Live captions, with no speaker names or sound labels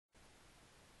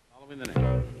Following the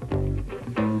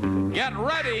name. Get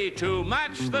ready to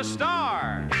match the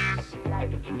stars.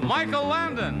 Michael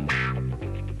Landon,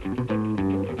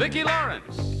 Vicki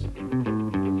Lawrence,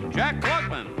 Jack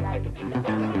Klugman,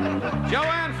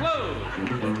 Joanne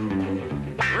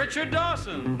Pflug, Richard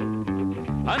Dawson,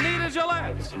 Anita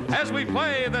Gillette, as we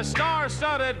play the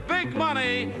star-studded Big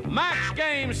Money Match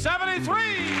Game 73. And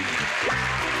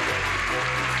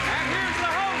here's the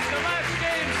host of Match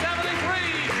Game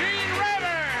 73, Gene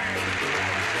Rader.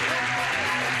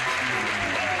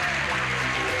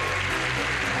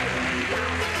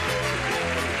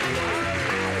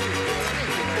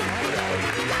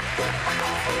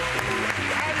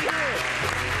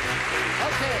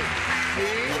 Okay.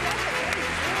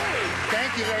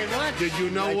 Thank you very much. Did you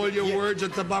know all your words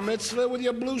at the bar mitzvah with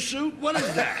your blue suit? What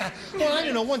is that? Well, I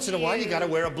don't know. Once in a while, you got to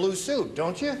wear a blue suit,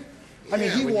 don't you? I mean,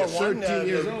 Yeah, he when wore you're one 13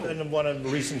 years old. in one of the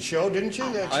recent show, didn't you?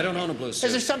 I don't own a blue suit.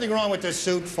 Is there something wrong with this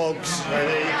suit, folks? I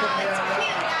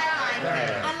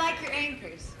like your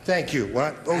anchors. Thank you.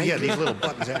 What? Oh, yeah, these little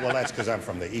buttons. Well, that's because I'm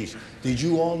from the East. Did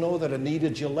you all know that Anita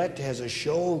Gillette has a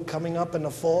show coming up in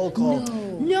the fall called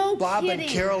No Bob kidding. and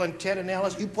Carol and Ted and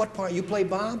Alice? What part? You play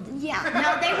Bob? Yeah,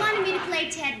 no, they wanted me to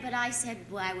play Ted, but I said,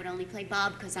 well, I would only play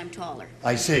Bob because I'm taller.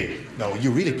 I see. No,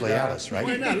 you really play Alice, right?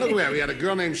 Why not? Look at that. We had a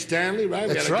girl named Stanley, right?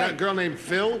 That's we had right. a girl named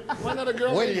Phil. Why not a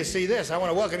girl Wait till named... you see this. I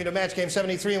want to welcome you to Match Game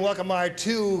 73 and welcome our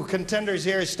two contenders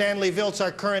here. Stanley Viltz,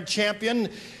 our current champion,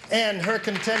 and her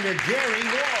contender, Gary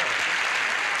Wall.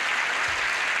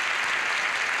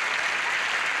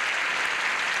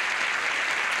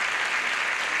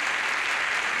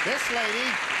 This lady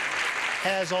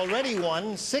has already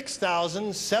won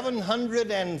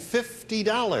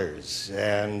 $6,750,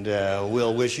 and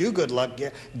we'll wish you good luck.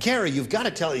 Gary, you've got to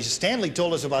tell us. Stanley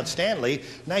told us about Stanley.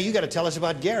 Now you got to tell us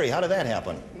about Gary. How did that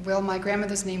happen? Well, my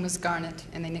grandmother's name was Garnet,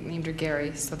 and they nicknamed her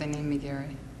Gary, so they named me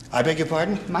Gary. I beg your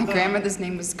pardon? My grandmother's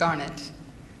name was Garnet.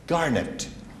 Garnet.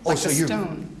 Oh, Like so a you're...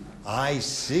 stone. I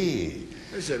see.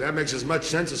 Listen, that makes as much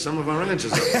sense as some of our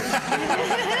answers.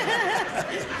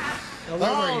 Where were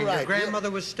All you? right. Your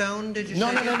grandmother was stoned, did you No,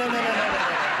 say? no, no, no, no, no, no, no. My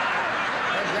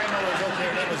grandmother was okay.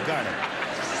 Her name was Garnet.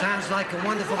 Sounds like a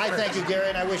wonderful I person. thank you, Gary,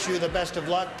 and I wish you the best of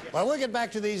luck. Well, we'll get back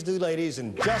to these two ladies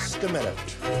in just a minute.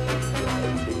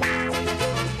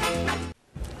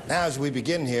 Now, as we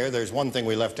begin here, there's one thing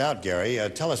we left out, Gary.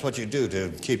 Tell us what you do to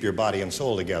keep your body and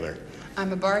soul together.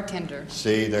 I'm a bartender.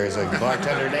 See, there's a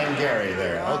bartender named Gary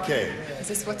there. Okay. Is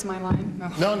this what's my line? No.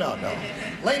 No, no, no.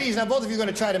 Ladies, now both of you are going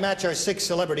to try to match our 6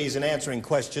 celebrities in answering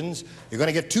questions. You're going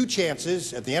to get 2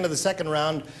 chances. At the end of the second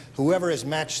round, whoever has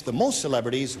matched the most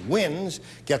celebrities wins,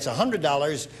 gets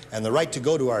 $100, and the right to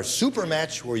go to our super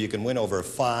match where you can win over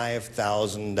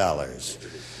 $5,000.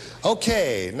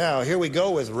 Okay, now here we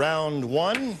go with round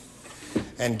 1.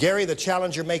 And Gary, the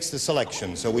challenger, makes the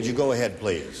selection. So would you go ahead,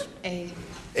 please? A.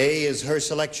 A is her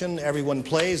selection. Everyone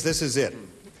plays. This is it.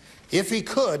 If he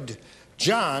could,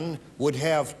 John would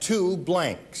have 2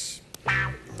 blanks.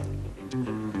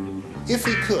 If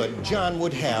he could, John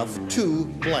would have 2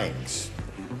 blanks.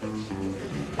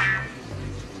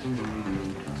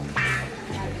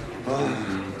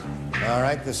 All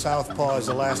right, the southpaw is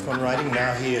the last one writing.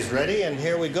 Now he is ready, and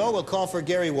here we go. We'll call for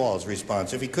Gary Wall's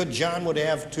response. If he could, John would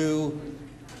have 2...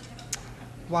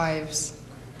 Wives.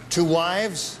 2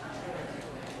 wives?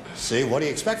 See, what do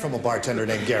you expect from a bartender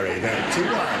named Gary? 2 wives.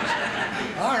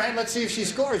 All right, let's see if she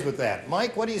scores with that.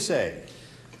 Mike, what do you say?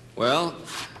 Well,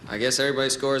 I guess everybody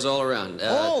scores all around.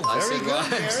 Oh, I very said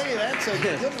good, wives. Gary. That's a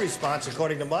good response,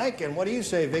 according to Mike. And what do you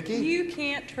say, Vicki? You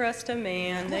can't trust a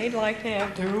man. They'd like to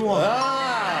have 2 wives.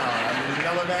 Ah,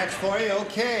 another match for you.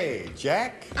 Okay,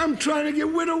 Jack? I'm trying to get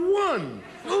rid of 1.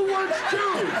 Who wants 2? 2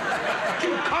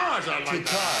 cars, I like 2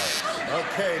 cars.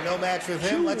 Okay, no match with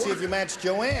him. Let's see if you match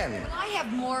Joanne. I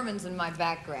have Mormons in my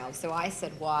background, so I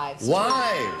said wives.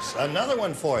 Wives. Another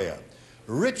one for you.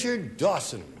 Richard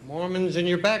Dawson. Mormons in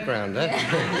your background, huh?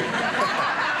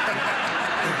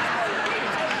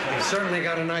 You certainly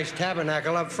got a nice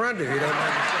tabernacle up front, if you don't mind.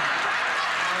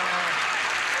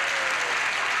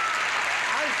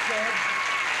 I said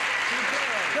 2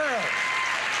 girls.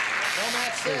 No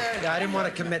match there. Yeah, I didn't want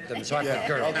to commit them, so I put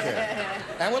girls. Okay.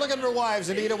 And we're looking for wives.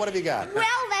 Anita, what have you got? Well,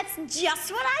 that's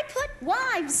just what I put,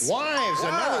 wives. Wives,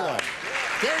 another one.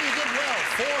 There, you did well.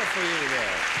 4 for you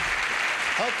there.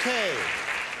 Okay.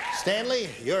 Stanley,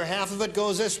 your half of it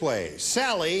goes this way.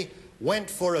 Sally went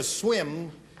for a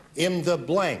swim in the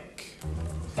blank.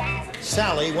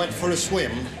 Sally went for a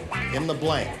swim in the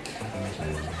blank.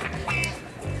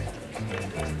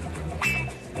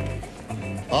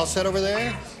 All set over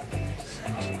there?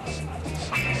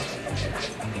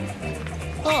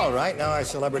 All right, now our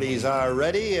celebrities are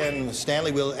ready, and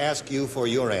Stanley will ask you for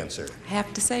your answer.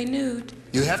 Have to say nude.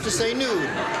 You have to say nude.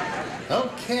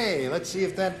 Okay, let's see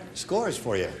if that scores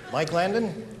for you. Mike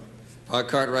Landon? Pa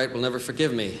Cartwright will never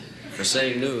forgive me for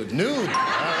saying nude. Nude. All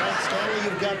right,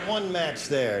 Stanley, you've got one match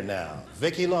there now.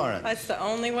 Vicki Lawrence. That's the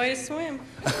only way to swim.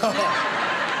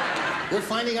 We're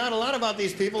finding out a lot about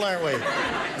these people, aren't we?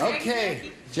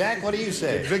 Okay. Jack, what do you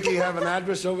say? Did Vicki have an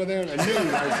address over there? A nude, I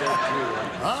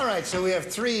said, too. All right, so we have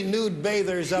 3 nude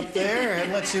bathers up there,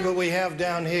 and let's see what we have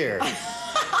down here.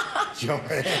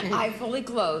 Joanne? I'm fully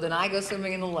clothed, and I go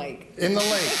swimming in the lake. In the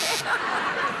lake.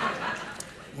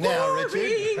 Now,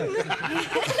 Richard.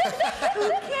 Who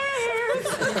cares?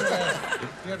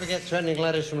 You ever get threatening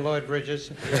letters from Lloyd Bridges?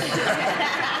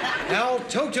 El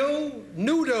Toto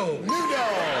Nudo. Nudo.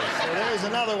 So there's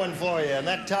another one for you, and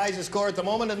that ties the score at the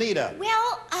moment. Anita.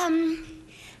 Well,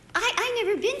 I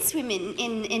never been swimming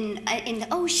in the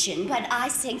ocean, but I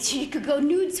think you could go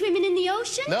nude swimming in the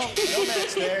ocean. No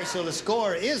match there, so the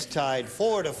score is tied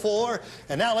 4-4.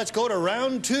 And now let's go to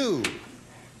round 2.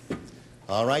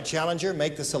 All right, challenger,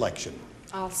 make the selection.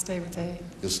 I'll stay with A.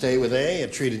 You'll stay with A.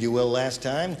 It treated you well last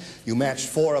time. You matched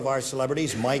 4 of our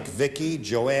celebrities, Mike, Vicki,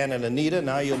 Joanne, and Anita.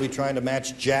 Now you'll be trying to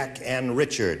match Jack and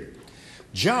Richard.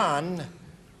 John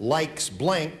likes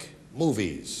blank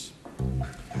movies.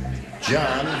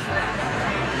 John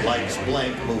likes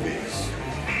blank movies.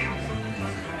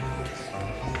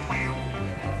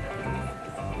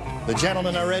 The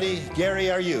gentlemen are ready.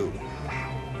 Gary, are you?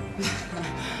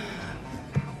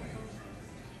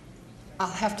 I'll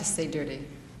have to say dirty.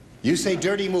 You say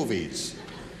dirty movies.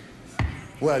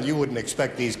 Well, you wouldn't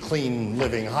expect these clean,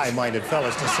 living, high-minded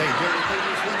fellas to say dirty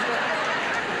movies, would you?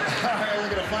 All right, we're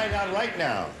going to find out right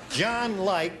now. John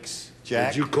likes...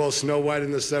 Jack? Did you call Snow White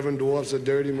and the Seven Dwarfs a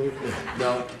dirty movie?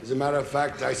 No. As a matter of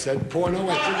fact, I said porno.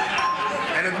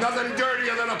 And it's nothing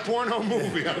dirtier than a porno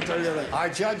movie, I'll tell you that. Our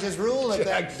judges rule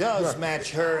that does match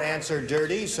her answer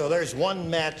dirty, so there's one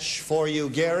match for you,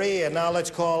 Gary, and now let's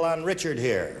call on Richard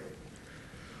here.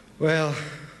 Well,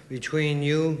 between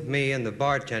you, me, and the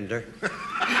bartender.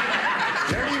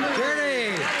 Dirty movie.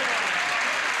 Dirty!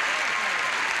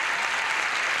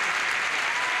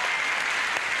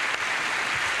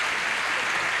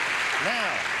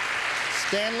 Now,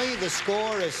 Stanley, the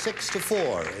score is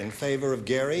 6-4 in favor of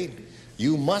Gary.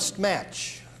 You must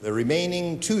match the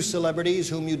remaining 2 celebrities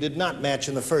whom you did not match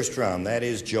in the first round. That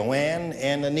is Joanne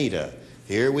and Anita.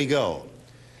 Here we go.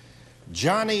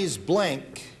 Johnny's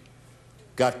blank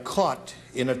got caught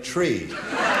in a tree.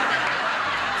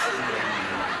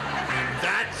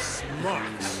 That's smart.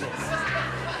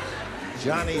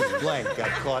 Johnny's blank got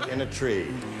caught in a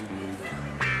tree.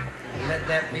 Let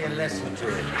that be a lesson to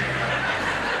him.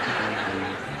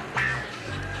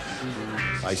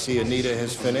 I see Anita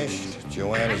has finished.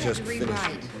 Joanne has just finished.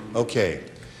 Rewrite. Okay.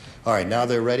 All right, now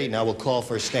they're ready. Now we'll call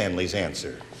for Stanley's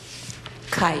answer.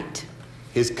 Kite.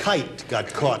 His kite got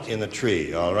caught in the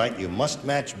tree. All right, you must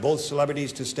match both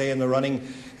celebrities to stay in the running,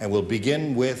 and we'll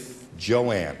begin with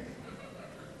Joanne.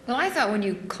 Well, I thought when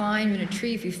you climb in a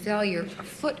tree, if you fell, your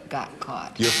foot got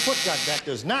caught. Your foot got that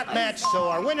does not match, so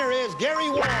our winner is Gary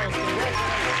Walls. Very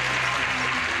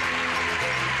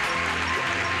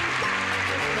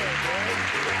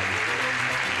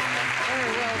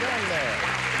well done there.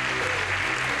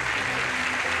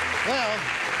 Well,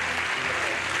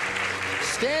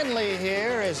 Stanley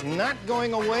here is not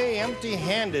going away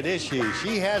empty-handed, is she?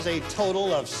 She has a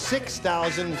total of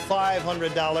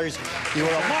 $6,500. You were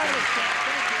a marvelous job.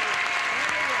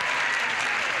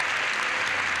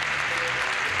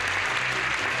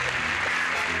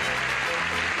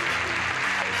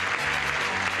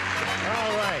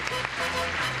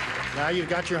 Now you've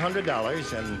got your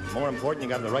 $100, and more important, you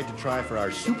got the right to try for our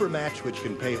super match, which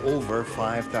can pay over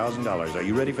 $5,000. Are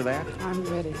you ready for that? I'm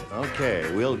ready.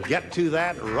 Okay, we'll get to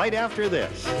that right after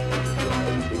this.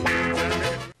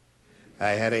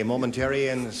 I had a momentary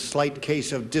and slight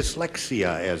case of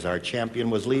dyslexia as our champion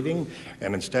was leaving,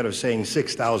 and instead of saying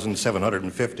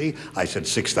 6,750, I said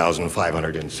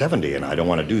 6,570, and I don't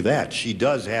want to do that. She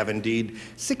does have indeed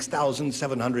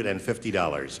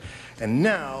 $6,750. And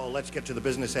now let's get to the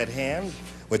business at hand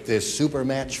with this super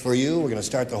match for you. We're going to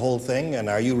start the whole thing, and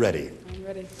are you ready? I'm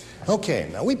ready. Okay,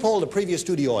 now we polled a previous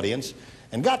studio audience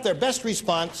and got their best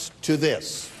response to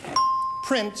this.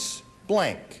 Prince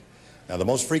blank. Now, the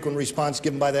most frequent response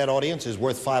given by that audience is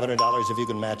worth $500 if you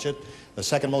can match it. The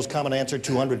second most common answer,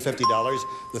 $250.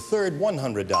 The third,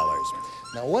 $100.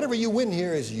 Now, whatever you win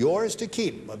here is yours to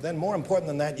keep. But then, more important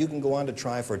than that, you can go on to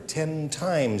try for 10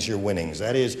 times your winnings.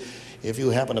 That is, if you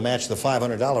happen to match the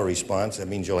 $500 response, that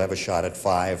means you'll have a shot at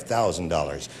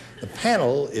 $5,000. The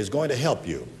panel is going to help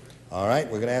you. All right,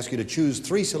 we're going to ask you to choose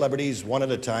 3 celebrities one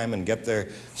at a time and get their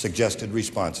suggested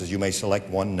responses. You may select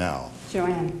one now.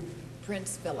 Joanne.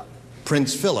 Prince Philip.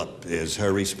 Prince Philip is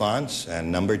her response.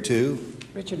 And number 2?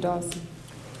 Richard Dawson.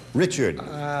 Richard.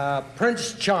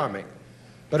 Prince Charming.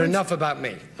 But enough about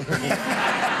me.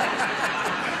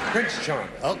 Prince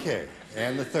Charming. Okay,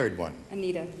 and the 3rd one?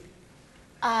 Anita.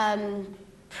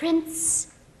 Prince...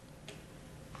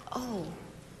 Oh,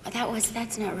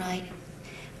 that's not right.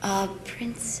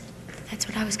 Prince... That's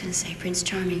what I was going to say, Prince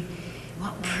Charming.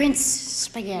 What? Prince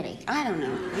Spaghetti. I don't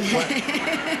know.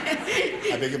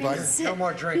 I beg your pardon? No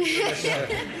more drinks. I can't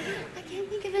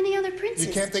think of any other princes.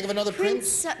 You can't think of another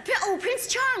prince? Prince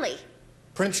Charlie.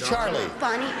 Prince Charlie.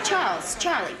 Bonnie, Charles.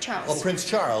 Oh, Prince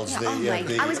Charles. Yeah,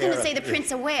 the I was going to era. say the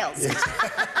Prince of Wales. Yes.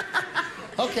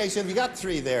 Okay, so you got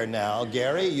 3 there now,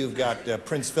 Gary. You've got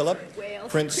Prince Philip,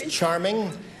 Prince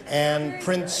Charming, and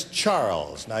Prince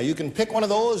Charles. Now, you can pick one of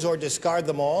those or discard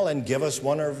them all and give us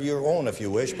one of your own if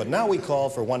you wish, but now we call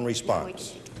for one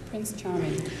response. Prince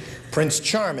Charming. Prince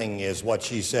Charming is what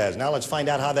she says. Now, let's find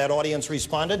out how that audience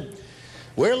responded.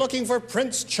 We're looking for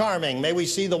Prince Charming. May we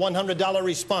see the $100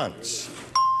 response?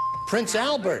 Prince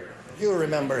Albert. You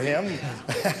remember him.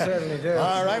 Certainly do.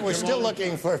 All right, we're still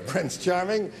looking for Prince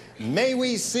Charming. May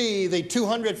we see the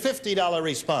 $250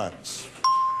 response?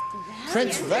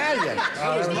 Prince Valiant.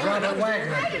 Robert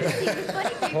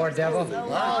Wagner. Poor devil.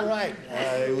 All right,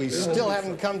 we still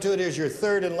haven't come to it. Here's your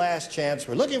 3rd and last chance.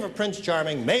 We're looking for Prince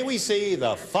Charming. May we see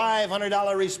the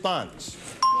 $500 response?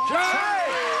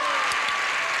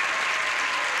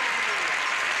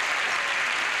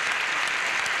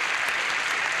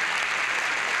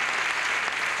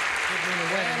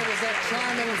 And it was that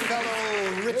charming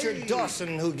fellow Richard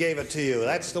Dawson who gave it to you.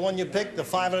 That's the one you picked. The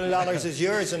 $500 is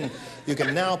yours, and you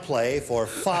can now play for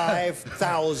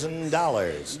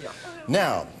 $5,000.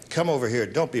 Now, come over here.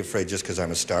 Don't be afraid just because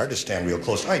I'm a star to stand real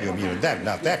close. I do mean that,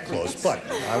 not that close, but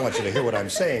I want you to hear what I'm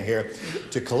saying here.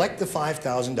 To collect the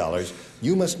 $5,000,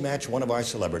 you must match one of our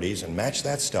celebrities and match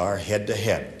that star head to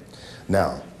head.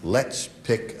 Now, let's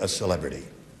pick a celebrity.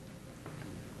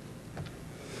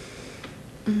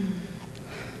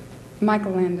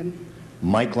 Michael Landon.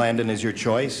 Mike Landon is your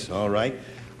choice. All right.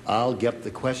 I'll get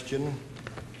the question.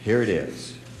 Here it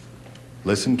is.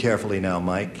 Listen carefully now,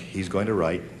 Mike. He's going to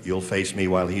write. You'll face me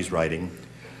while he's writing.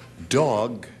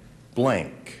 Dog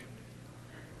blank.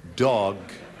 Dog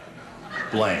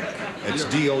blank. It's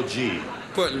D-O-G.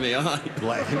 Putting me on.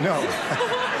 Blank. No.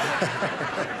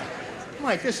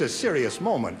 Mike, this is a serious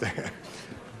moment.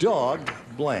 Dog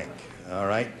blank. All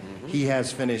right. He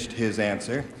has finished his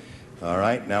answer. All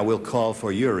right, now we'll call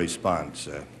for your response,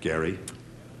 Gary.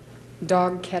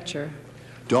 Dog catcher.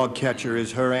 Dog catcher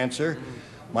is her answer.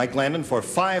 Mike Landon, for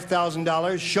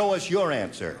 $5,000, show us your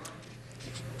answer.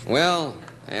 Well,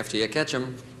 after you catch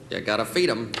 'em, you gotta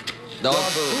feed 'em. Dog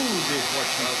food. Food is what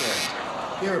she said.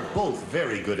 They're both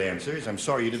very good answers. I'm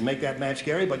sorry you didn't make that match,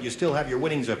 Gary, but you still have your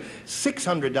winnings of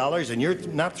 $600, and you're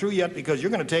not through yet because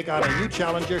you're going to take on a new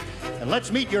challenger. And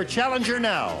let's meet your challenger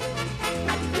now.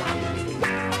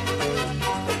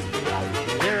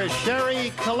 Here is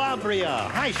Sherry Calabria.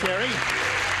 Hi, Sherry.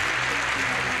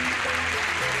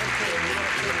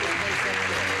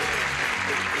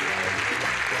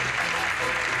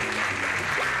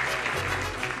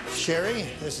 Sherry,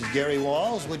 this is Gary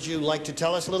Walls. Would you like to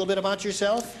tell us a little bit about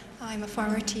yourself? I'm a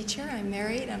former teacher. I'm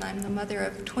married, and I'm the mother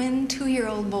of twin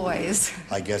 2-year-old boys.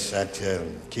 I guess that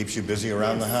keeps you busy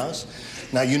around the house.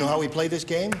 Now, you know how we play this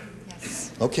game?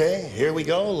 Yes. Okay, here we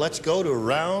go. Let's go to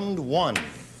round 1.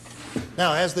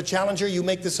 Now, as the challenger, you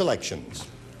make the selections.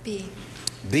 B.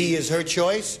 B is her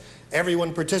choice.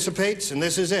 Everyone participates, and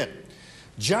this is it.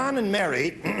 John and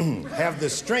Mary have the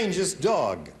strangest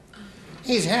dog.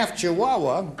 He's half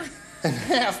Chihuahua and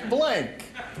half blank.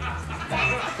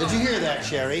 Did you hear that,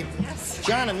 Sherry? Yes.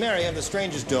 John and Mary have the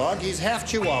strangest dog. He's half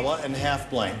Chihuahua and half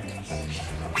blank.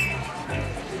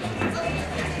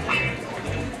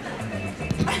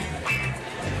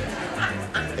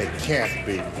 It can't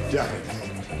be done.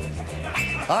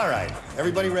 All right,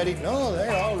 everybody ready? No,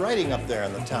 they're all writing up there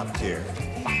on the top tier.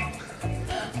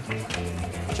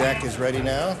 Jack is ready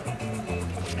now.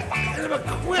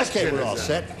 Okay, we're all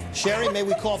set. Sherry, may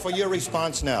we call for your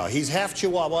response now? He's half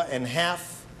Chihuahua and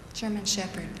half... German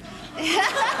Shepherd.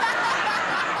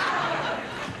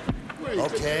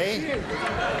 Okay.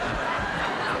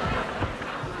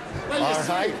 All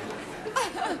right.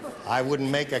 I wouldn't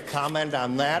make a comment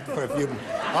on that for if you...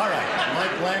 All right,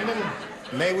 Mike Landon,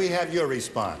 may we have your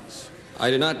response? I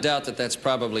do not doubt that that's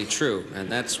probably true, and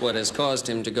that's what has caused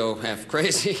him to go half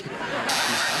crazy.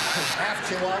 Half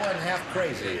Chihuahua and half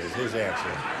crazy is his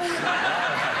answer.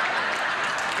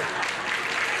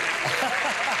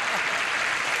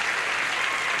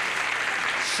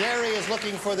 Sherry is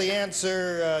looking for the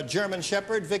answer, German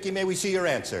Shepherd. Vicki, may we see your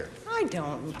answer? I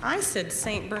don't. I said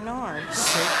St. Bernard.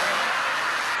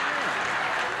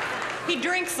 He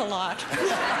drinks a lot.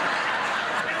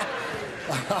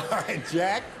 All right,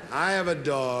 Jack. I have a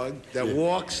dog that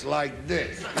walks like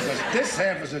this. Because this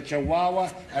half is a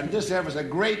Chihuahua, and this half is a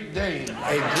Great Dane. A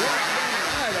Great Dane?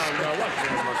 I don't know. What's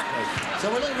the name of this?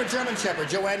 So we're looking for German Shepherd.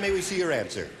 Joanne, may we see your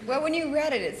answer? Well, when you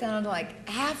read it, it sounded like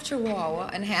half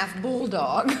Chihuahua and half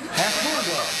Bulldog. Half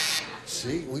Bulldog.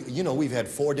 See, you know, we've had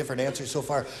 4 different answers so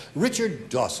far. Richard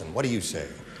Dawson, what do you say?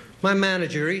 My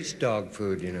manager eats dog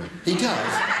food, you know. He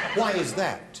does? Why is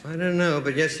that? I don't know,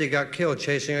 but yesterday he got killed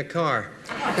chasing a car.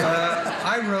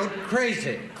 I wrote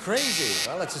crazy. Crazy.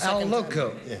 Well, that's the El second Loco.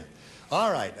 time. Yeah. All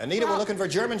right, Anita, we're looking for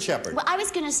German Shepherd. Well, I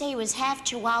was going to say he was half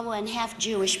Chihuahua and half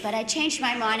Jewish, but I changed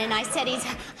my mind and I said he's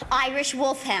Irish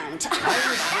Wolfhound.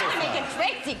 Make a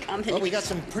crazy company. Well, we got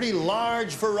some pretty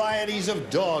large varieties of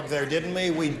dog there, didn't we?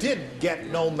 We did get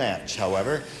no match,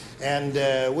 however. And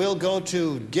we'll go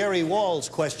to Gary Wall's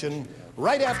question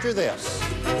right after this.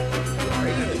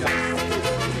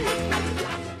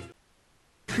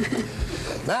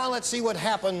 Now let's see what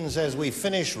happens as we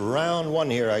finish round 1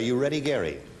 here. Are you ready,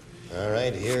 Gary? All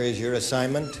right, here is your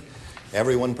assignment.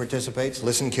 Everyone participates.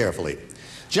 Listen carefully.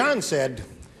 John said,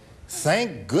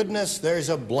 "Thank goodness there's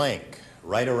a blank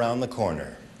right around the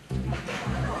corner."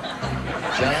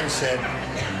 John said,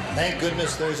 "Thank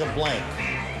goodness there's a blank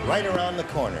right around the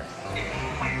corner."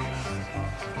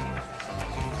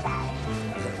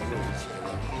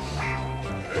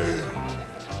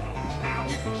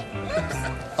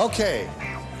 Okay.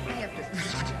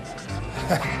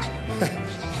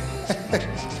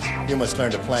 You must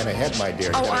learn to plan ahead, my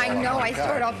dear. Oh, I know. I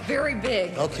start off very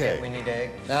big. Okay. We need egg.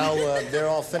 Now, they're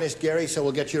all finished, Gary, so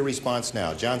we'll get your response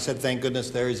now. John said, "Thank goodness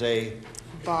there's a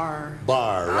Bar.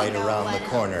 bar right around the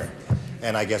corner."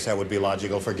 And I guess that would be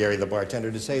logical for Gary the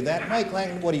bartender to say that. Mike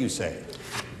Landon, what do you say?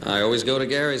 I always go to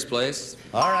Gary's place.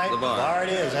 All right, The bar. it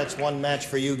is. That's 1 match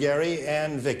for you, Gary,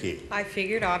 and Vicki. I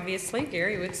figured, obviously,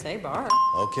 Gary would say bar.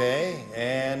 Okay,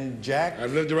 and Jack?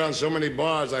 I've lived around so many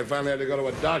bars, I finally had to go to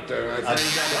a doctor. I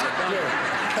finally got to a doctor.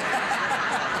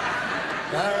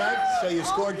 All right, so you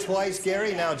scored twice,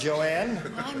 Gary. Now, Joanne?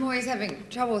 I'm always having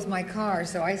trouble with my car,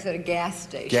 so I said a gas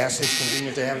station. Gas is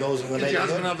convenient to have those in the Did your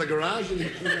husband neighborhood. have the garage?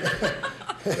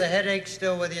 Is the headache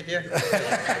still with you, dear?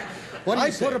 What do you I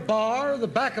say? put a bar in the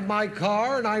back of my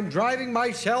car, and I'm driving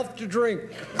myself to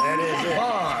drink. That is it.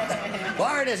 Bar.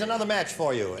 Bart is another match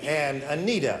for you. And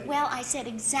Anita? Well, I said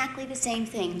exactly the same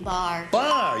thing, bar.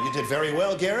 Bar. You did very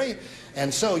well, Gary.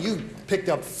 And so you picked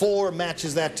up 4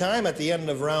 matches that time. At the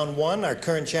end of round 1, our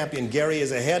current champion, Gary,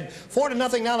 is ahead.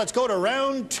 4-0 now. Let's go to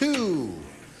round 2.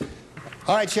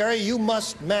 All right, Sherry, you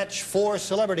must match 4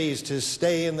 celebrities to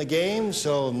stay in the game,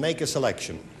 so make a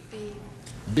selection.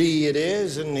 B it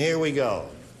is, and here we go.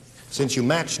 Since you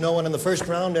matched no one in the first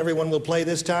round, everyone will play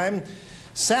this time.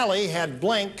 Sally had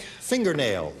blank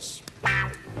fingernails.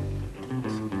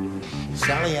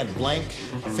 Sally had blank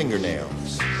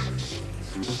fingernails.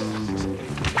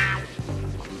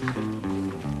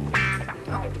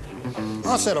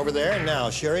 All set over there. And now,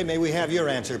 Sherry, may we have your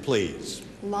answer, please?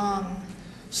 Long.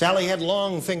 Sally had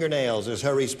long fingernails is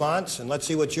her response. And let's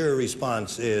see what your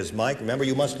response is, Mike. Remember,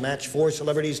 you must match 4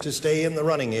 celebrities to stay in the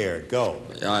running here. Go.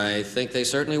 I think they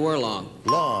certainly were long.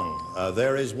 Long.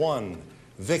 There is 1.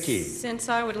 Vicki. Since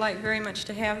I would like very much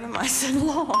to have them, I said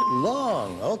long.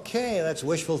 Long. Okay, that's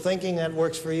wishful thinking. That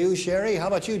works for you, Sherry. How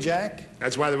about you, Jack?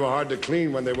 That's why they were hard to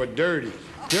clean when they were dirty.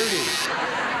 Dirty.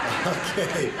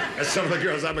 Okay. That's some of the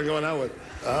girls I've been going out with.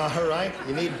 All right.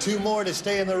 You need 2 more to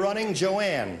stay in the running.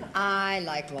 Joanne. I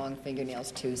like long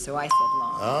fingernails, too, so I said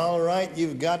long. All right.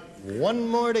 You've got 1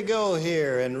 more to go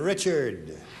here. And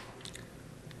Richard.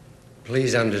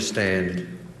 Please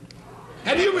understand.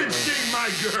 Have you been seeing my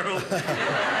girl?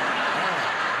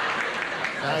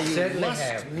 Now you certainly must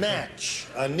have. match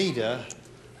Anita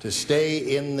to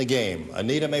stay in the game.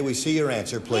 Anita, may we see your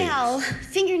answer, please? Well,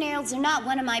 fingernails are not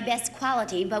one of my best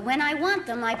quality, but when I want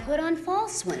them, I put on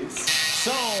false ones.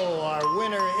 So, our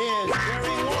winner is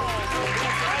Gary Wall.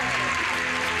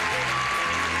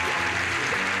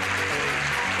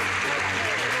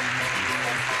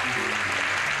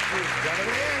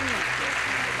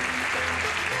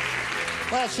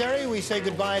 Well, Sherry, we say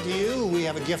goodbye to you. We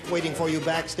have a gift waiting for you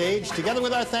backstage, together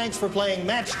with our thanks for playing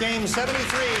Match Game 73.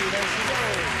 There she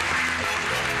goes.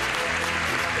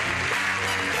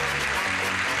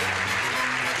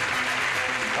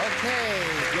 Okay,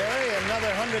 Gary, another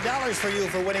 $100 for you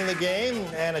for winning the game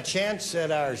and a chance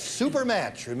at our super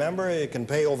match. Remember, it can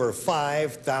pay over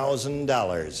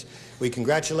 $5,000. We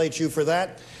congratulate you for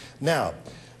that. Now,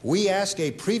 we asked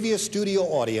a previous studio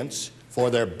audience for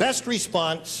their best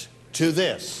response to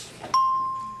this.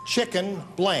 Chicken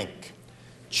blank.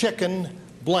 Chicken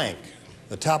blank.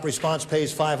 The top response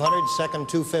pays $500, second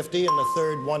 $250, and the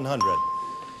third $100.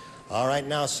 All right,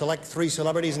 now select 3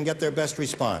 celebrities and get their best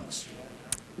response.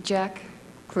 Jack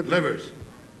Klugman. Livers.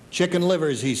 Chicken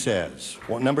livers, he says.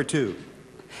 Number 2.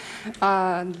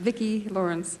 Vicki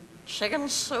Lawrence. Chicken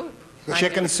soup.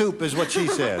 Chicken soup is what she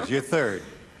says. Your third.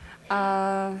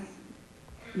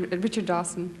 Richard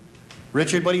Dawson.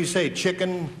 Richard, what do you say?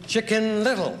 Chicken? Chicken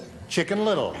Little. Chicken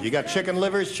Little. You got chicken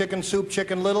livers, chicken soup,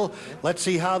 chicken little. Let's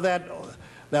see how that...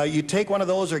 Now, you take one of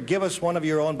those or give us one of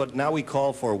your own, but now we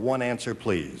call for one answer,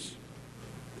 please.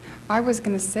 I was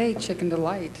going to say Chicken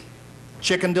Delight.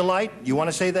 Chicken Delight? You want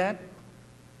to say that?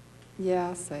 Yeah,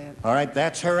 I'll say it. All right,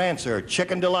 that's her answer.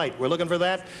 Chicken Delight. We're looking for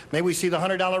that. May we see the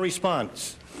 $100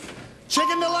 response?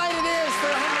 Chicken Delight it is for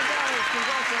 $100.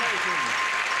 Congratulations.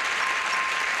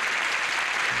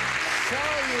 So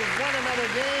you've won another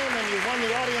game and you've won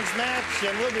the audience match,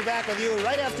 and we'll be back with you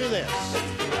right after this.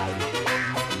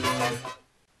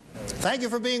 Thank you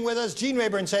for being with us. Gene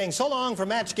Rayburn saying so long for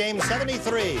match game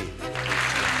 73.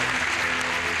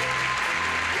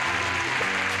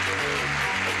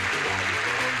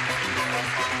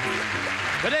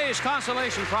 Today's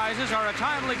consolation prizes are a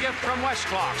timely gift from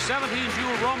Westclock,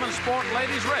 17-jewel Roman sport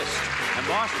ladies' wrist, and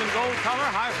Boston gold color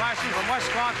high fashion from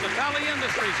Westclock's Valley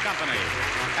Industries Company.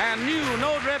 And new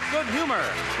No Drip Good Humor,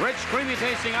 rich, creamy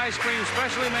tasting ice cream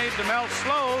specially made to melt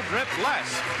slow, drip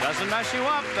less. Doesn't mess you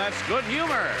up, that's good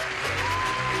humor.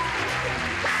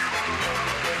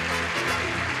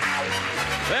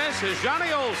 This is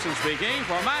Johnny Olson speaking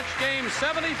for Match Game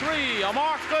 73, a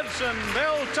Mark Goodson,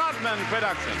 Bill Todman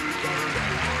production.